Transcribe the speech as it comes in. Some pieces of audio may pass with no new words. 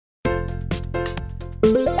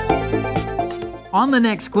On the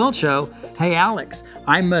next Quilt Show, hey Alex,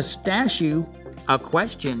 I must ask you a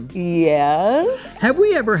question. Yes? Have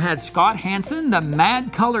we ever had Scott Hansen, the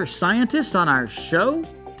mad color scientist, on our show?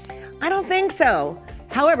 I don't think so.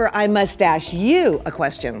 However, I must ask you a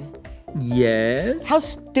question. Yes? How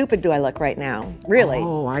stupid do I look right now? Really?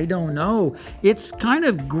 Oh, I don't know. It's kind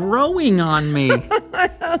of growing on me.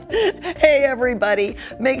 Hey everybody,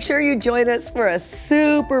 make sure you join us for a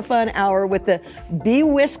super fun hour with the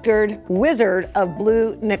Bewhiskered Wizard of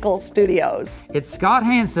Blue Nickel Studios. It's Scott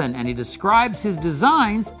Hansen, and he describes his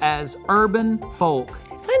designs as urban folk.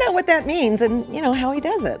 Find out what that means and, how he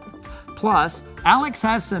does it. Plus, Alex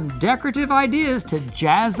has some decorative ideas to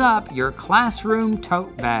jazz up your classroom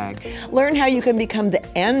tote bag. Learn how you can become the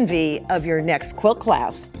envy of your next quilt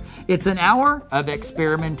class. It's an hour of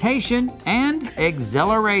experimentation and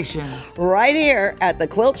exhilaration. Right here at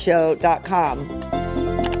thequiltshow.com.